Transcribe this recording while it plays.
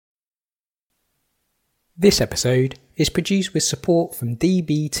This episode is produced with support from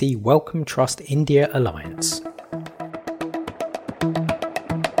DBT Wellcome Trust India Alliance.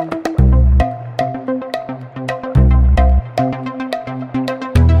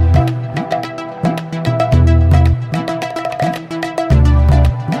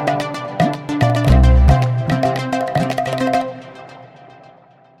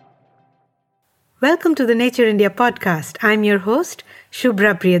 Welcome to the Nature India podcast. I'm your host,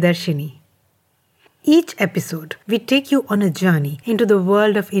 Shubhra Priyadarshini. Each episode, we take you on a journey into the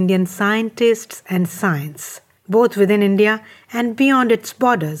world of Indian scientists and science, both within India and beyond its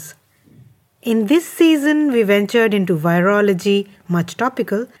borders. In this season, we ventured into virology, much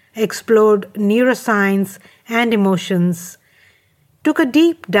topical, explored neuroscience and emotions, took a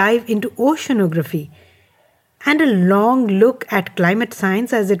deep dive into oceanography, and a long look at climate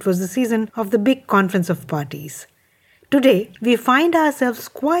science as it was the season of the big conference of parties. Today, we find ourselves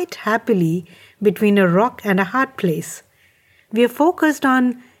quite happily between a rock and a hard place. We are focused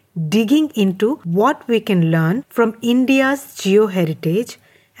on digging into what we can learn from India's geoheritage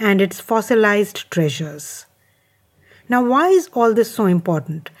and its fossilized treasures. Now, why is all this so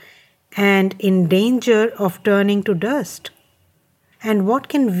important and in danger of turning to dust? And what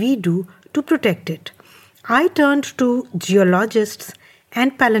can we do to protect it? I turned to geologists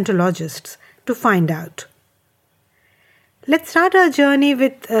and paleontologists to find out. Let's start our journey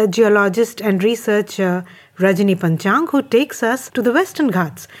with geologist and researcher Rajni Panchang, who takes us to the Western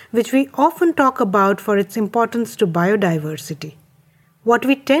Ghats, which we often talk about for its importance to biodiversity. What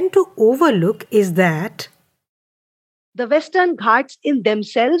we tend to overlook is that the Western Ghats in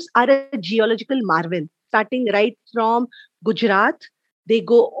themselves are a geological marvel. Starting right from Gujarat, they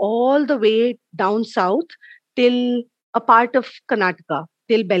go all the way down south till a part of Karnataka,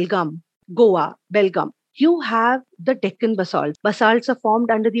 till Belgaum, Goa, Belgaum. You have the Deccan basalt. Basalts are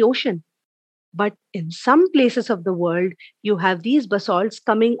formed under the ocean. But in some places of the world, you have these basalts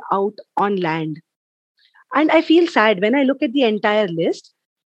coming out on land. And I feel sad when I look at the entire list.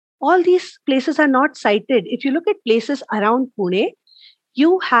 All these places are not cited. If you look at places around Pune,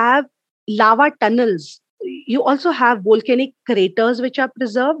 you have lava tunnels. You also have volcanic craters which are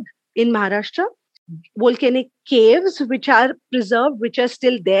preserved in Maharashtra, volcanic caves which are preserved, which are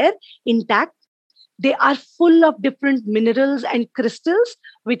still there intact. They are full of different minerals and crystals,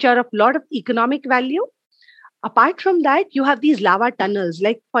 which are of a lot of economic value. Apart from that, you have these lava tunnels.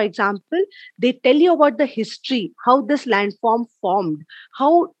 Like, for example, they tell you about the history, how this landform formed,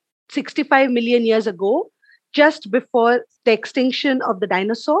 how 65 million years ago, just before the extinction of the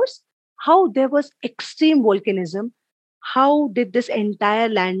dinosaurs, how there was extreme volcanism, how did this entire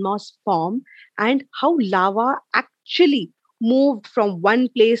landmass form, and how lava actually moved from one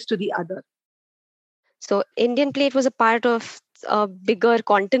place to the other. So Indian plate was a part of a bigger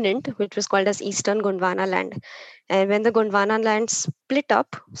continent, which was called as Eastern Gondwana land. And when the Gondwana land split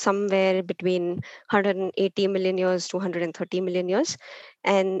up somewhere between 180 million years to 130 million years,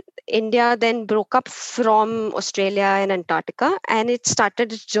 and India then broke up from Australia and Antarctica, and it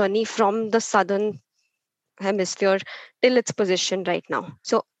started its journey from the southern hemisphere till its position right now.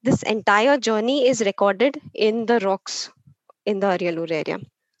 So this entire journey is recorded in the rocks in the Ariyalur area.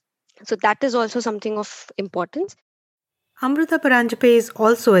 So that is also something of importance. Amruta Paranjape is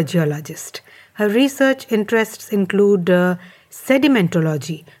also a geologist. Her research interests include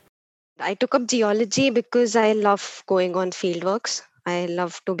sedimentology. I took up geology because I love going on fieldworks. I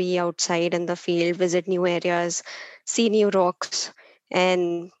love to be outside in the field, visit new areas, see new rocks,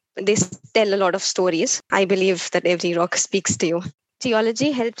 and they tell a lot of stories. I believe that every rock speaks to you.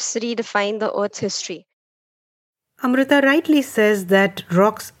 Geology helps redefine the Earth's history. Amrita rightly says that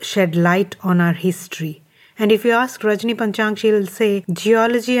rocks shed light on our history. And if you ask Rajni Panchang, she will say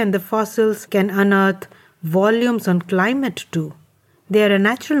geology and the fossils can unearth volumes on climate too. They are a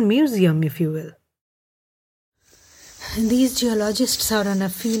natural museum, if you will. These geologists are on a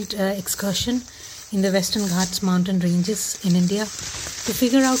field excursion in the Western Ghats mountain ranges in India to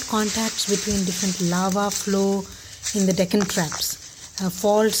figure out contacts between different lava flow in the Deccan Traps,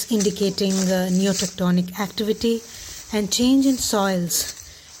 faults indicating neotectonic activity, and change in soils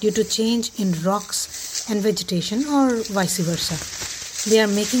due to change in rocks and vegetation, or vice versa. They are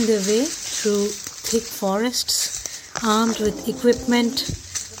making their way through thick forests, armed with equipment,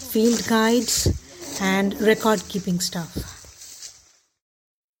 field guides, and record-keeping staff.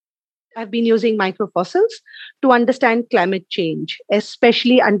 I've been using microfossils to understand climate change,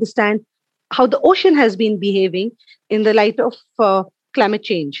 especially understand how the ocean has been behaving in the light of climate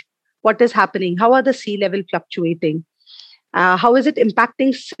change. What is happening? How are the sea level fluctuating? How is it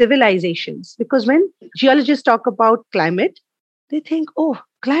impacting civilizations? Because when geologists talk about climate, they think, oh,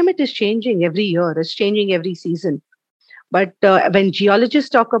 climate is changing every year, it's changing every season. But when geologists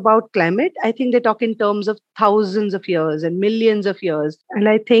talk about climate, I think they talk in terms of thousands of years and millions of years. And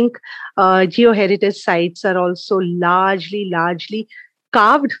I think geoheritage sites are also largely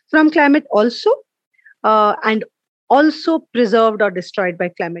carved from climate also, and also preserved or destroyed by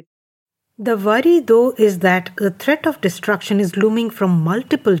climate. The worry, though, is that the threat of destruction is looming from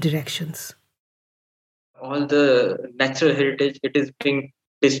multiple directions. All the natural heritage, it is being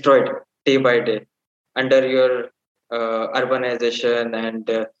destroyed day by day under your urbanization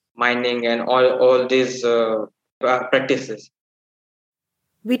and mining and all these practices.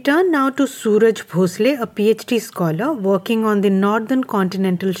 We turn now to Suraj Bhosle, a PhD scholar working on the northern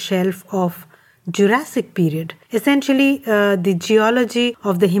continental shelf of Jurassic period, essentially the geology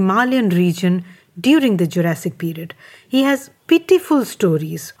of the Himalayan region during the Jurassic period. He has pitiful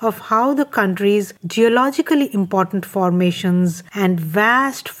stories of how the country's geologically important formations and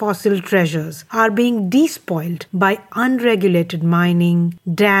vast fossil treasures are being despoiled by unregulated mining,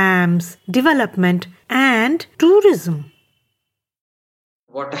 dams, development, and tourism.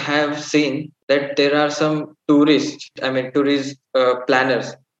 What I have seen that there are some tourist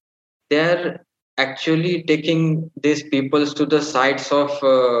planners. They are actually taking these peoples to the sites of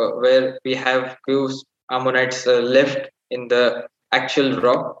where we have few ammonites left in the actual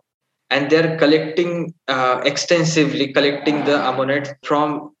rock, and they are collecting extensively collecting the ammonites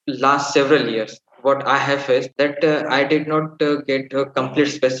from last several years. What I have faced that I did not get complete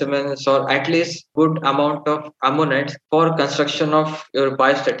specimens or at least good amount of ammonites for construction of your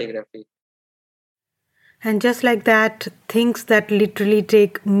biostratigraphy. And just like that, things that literally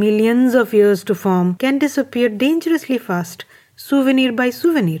take millions of years to form can disappear dangerously fast, souvenir by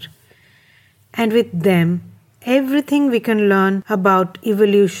souvenir. And with them, everything we can learn about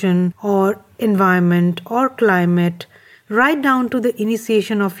evolution or environment or climate, right down to the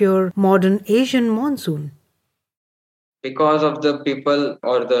initiation of your modern Asian monsoon. Because of the people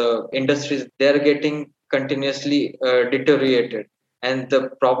or the industries, they are getting continuously deteriorated, and the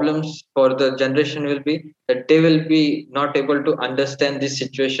problems for the generation will be that they will be not able to understand this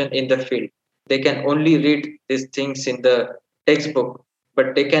situation in the field. They can only read these things in the textbook,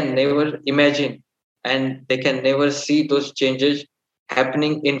 but they can never imagine and they can never see those changes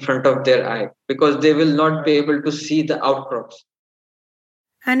happening in front of their eye because they will not be able to see the outcrops.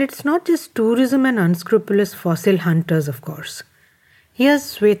 And it's not just tourism and unscrupulous fossil hunters, of course. Here's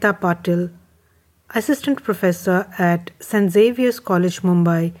Sweta Patil, assistant professor at St. Xavier's College,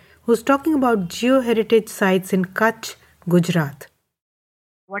 Mumbai, who's talking about geoheritage sites in Kutch, Gujarat.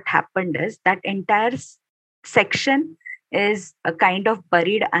 What happened is that entire section is a kind of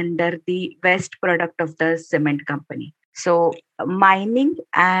buried under the waste product of the cement company. So mining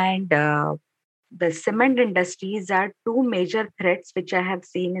and the cement industries are two major threats which I have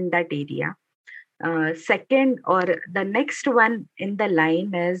seen in that area. Second, or the next one in the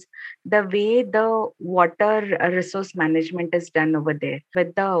line, is the way the water resource management is done over there,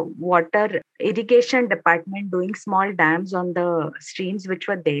 with the water irrigation department doing small dams on the streams which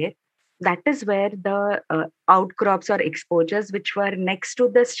were there. That is where the outcrops or exposures which were next to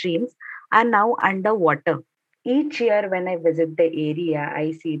the streams are now underwater. Each year when I visit the area,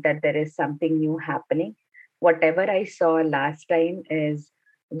 I see that there is something new happening. Whatever I saw last time is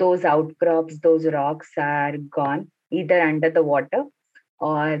those outcrops, those rocks are gone either under the water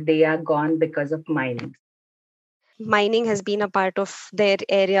or they are gone because of mining. Mining has been a part of their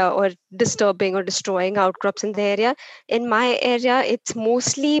area, or disturbing or destroying outcrops in the area. In my area, it's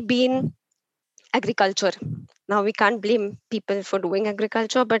mostly been agriculture. Now, we can't blame people for doing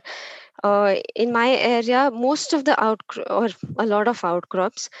agriculture, but in my area, most of the or a lot of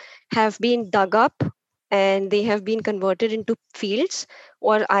outcrops have been dug up and they have been converted into fields,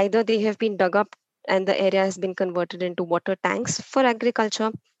 or either they have been dug up and the area has been converted into water tanks for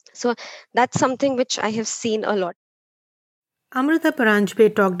agriculture. So that's something which I have seen a lot. Amrita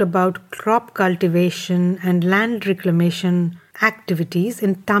Paranjpe talked about crop cultivation and land reclamation activities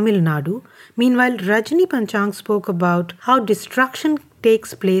in Tamil Nadu. Meanwhile, Rajni Panchang spoke about how destruction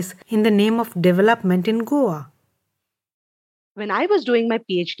takes place in the name of development in Goa. When I was doing my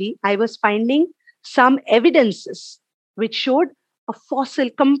PhD, I was finding some evidences which showed a fossil,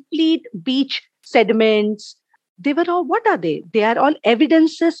 complete beach sediments. They were all, what are they? They are all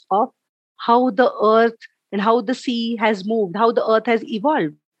evidences of how the earth and how the sea has moved, how the earth has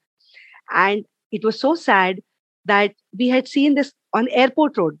evolved. And it was so sad that we had seen this on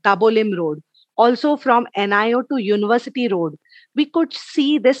Airport Road, Dabolim Road, also from NIO to University Road. We could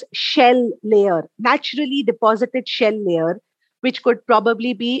see this shell layer, naturally deposited shell layer, which could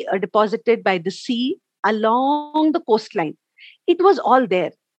probably be deposited by the sea along the coastline. It was all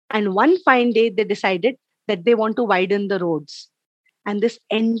there. And one fine day, they decided that they want to widen the roads. And this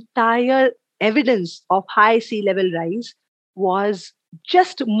entire evidence of high sea level rise was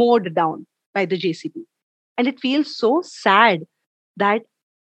just mowed down by the JCB. And it feels so sad that,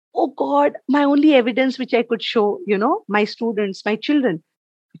 oh God, my only evidence which I could show, my students, my children,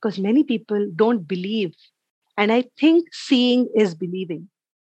 because many people don't believe. And I think seeing is believing.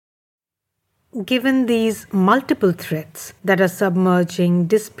 Given these multiple threats that are submerging,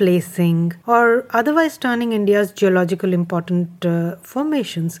 displacing, or otherwise turning India's geological important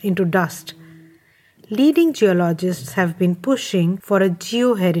formations into dust, leading geologists have been pushing for a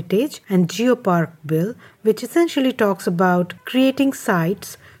geoheritage and geopark bill, which essentially talks about creating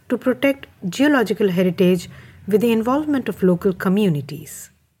sites to protect geological heritage with the involvement of local communities.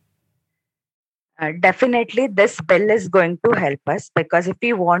 Definitely, this bill is going to help us, because if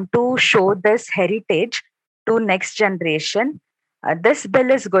we want to show this heritage to next generation, this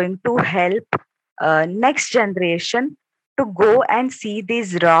bill is going to help next generation to go and see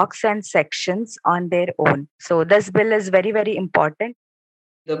these rocks and sections on their own. So this bill is very, very important.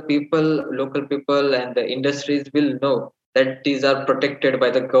 The people, local people, and the industries will know that these are protected by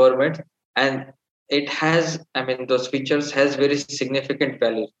the government, and it has, those features has very significant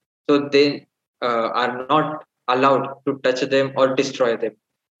value. So they are not allowed to touch them or destroy them,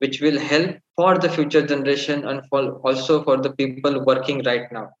 which will help for the future generation and also for the people working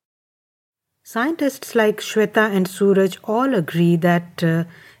right now. Scientists like Shweta and Suraj all agree that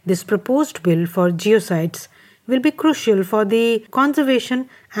this proposed bill for geosites will be crucial for the conservation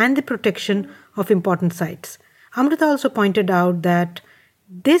and the protection of important sites. Amrita also pointed out that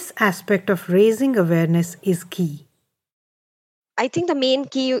this aspect of raising awareness is key. I think the main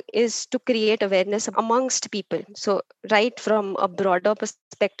key is to create awareness amongst people. So, right from a broader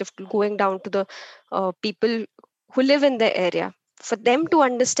perspective, going down to the people who live in the area, for them to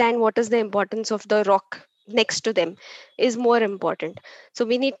understand what is the importance of the rock next to them is more important. So,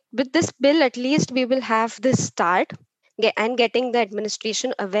 we need, with this bill, at least we will have this start and getting the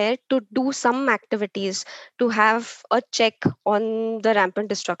administration aware to do some activities to have a check on the rampant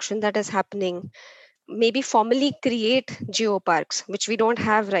destruction that is happening, maybe formally create geoparks, which we don't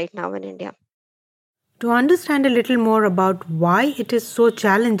have right now in India. To understand a little more about why it is so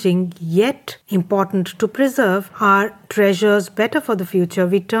challenging yet important to preserve our treasures better for the future,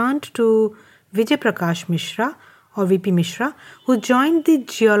 we turned to Vijay Prakash Mishra, or VP Mishra, who joined the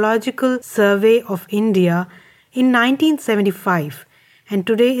Geological Survey of India in 1975 and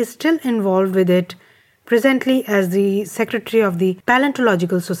today is still involved with it, presently as the Secretary of the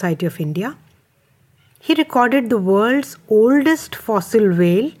Paleontological Society of India. He recorded the world's oldest fossil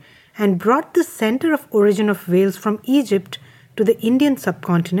whale and brought the center of origin of whales from Egypt to the Indian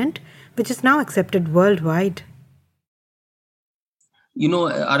subcontinent, which is now accepted worldwide.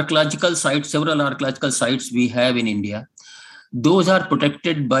 Archaeological sites, several archaeological sites we have in India, those are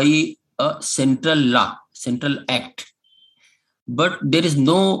protected by a central law, central act. But there is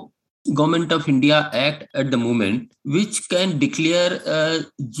no Government of India Act at the moment, which can declare a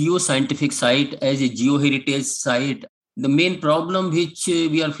geoscientific site as a geoheritage site. The main problem which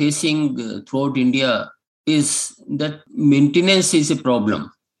we are facing throughout India is that maintenance is a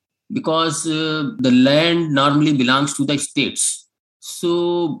problem, because the land normally belongs to the states.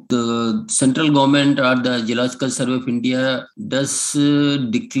 So the central government or the Geological Survey of India does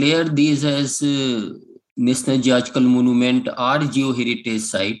declare these as National Geological Monument or geoheritage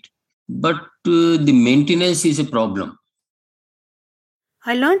site. But the maintenance is a problem.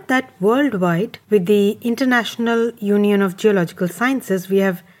 I learned that worldwide, with the International Union of Geological Sciences, we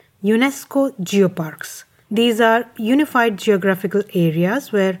have UNESCO geoparks. These are unified geographical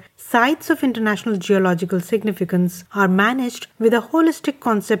areas where sites of international geological significance are managed with a holistic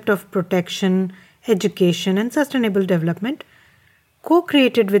concept of protection, education, and sustainable development,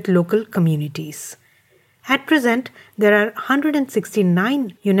 co-created with local communities. At present, there are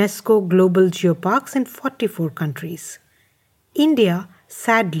 169 UNESCO global geoparks in 44 countries. India,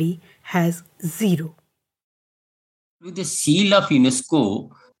 sadly, has 0. With the seal of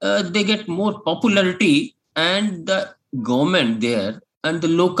UNESCO, they get more popularity, and the government there and the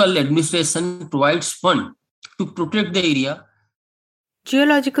local administration provides fund to protect the area.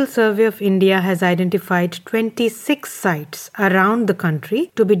 Geological Survey of India has identified 26 sites around the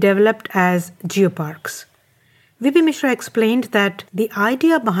country to be developed as geoparks. VP Mishra explained that the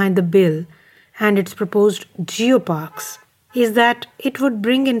idea behind the bill and its proposed geoparks is that it would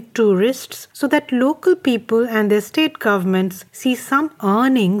bring in tourists so that local people and their state governments see some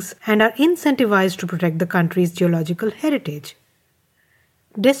earnings and are incentivized to protect the country's geological heritage.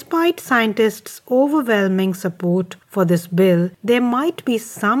 Despite scientists' overwhelming support for this bill, there might be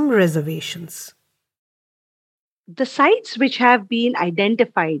some reservations. The sites which have been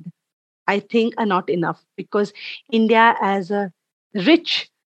identified, I think, are not enough because India has a rich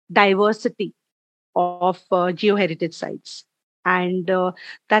diversity of geoheritage sites. And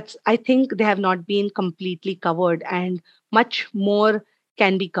I think they have not been completely covered, and much more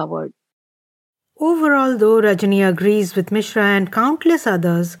can be covered. Overall, though, Rajani agrees with Mishra and countless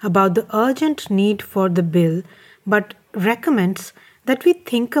others about the urgent need for the bill, but recommends that we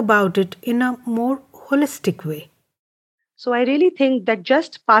think about it in a more holistic way. So I really think that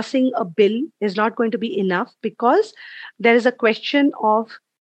just passing a bill is not going to be enough because there is a question of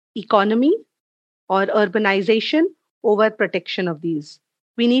economy or urbanization over protection of these.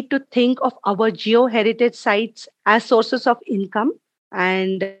 We need to think of our geoheritage sites as sources of income.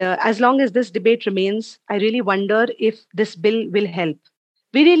 And as long as this debate remains, I really wonder if this bill will help.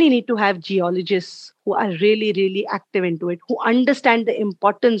 We really need to have geologists who are really, really active into it, who understand the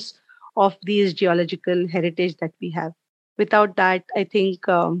importance of these geological heritage that we have. Without that, I think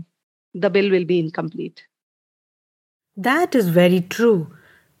the bill will be incomplete. That is very true.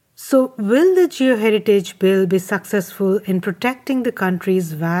 So, will the Geoheritage Bill be successful in protecting the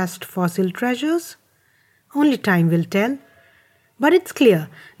country's vast fossil treasures? Only time will tell. But it's clear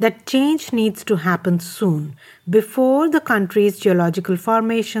that change needs to happen soon, before the country's geological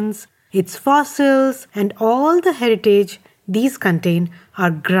formations, its fossils, and all the heritage these contain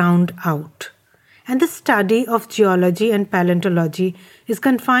are ground out. And the study of geology and paleontology is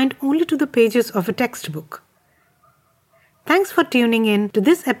confined only to the pages of a textbook. Thanks for tuning in to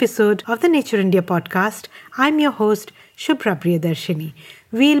this episode of the Nature India podcast. I'm your host, Shubhra Priyadarshini.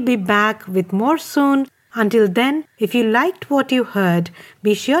 We'll be back with more soon. Until then, if you liked what you heard,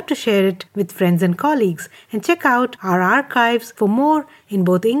 be sure to share it with friends and colleagues and check out our archives for more in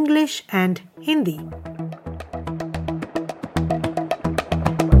both English and Hindi.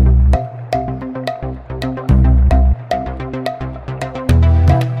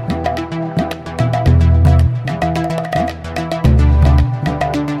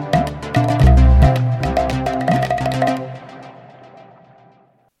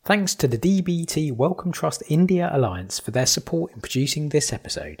 Thanks to the DBT Wellcome Trust India Alliance for their support in producing this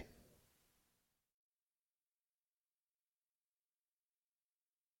episode.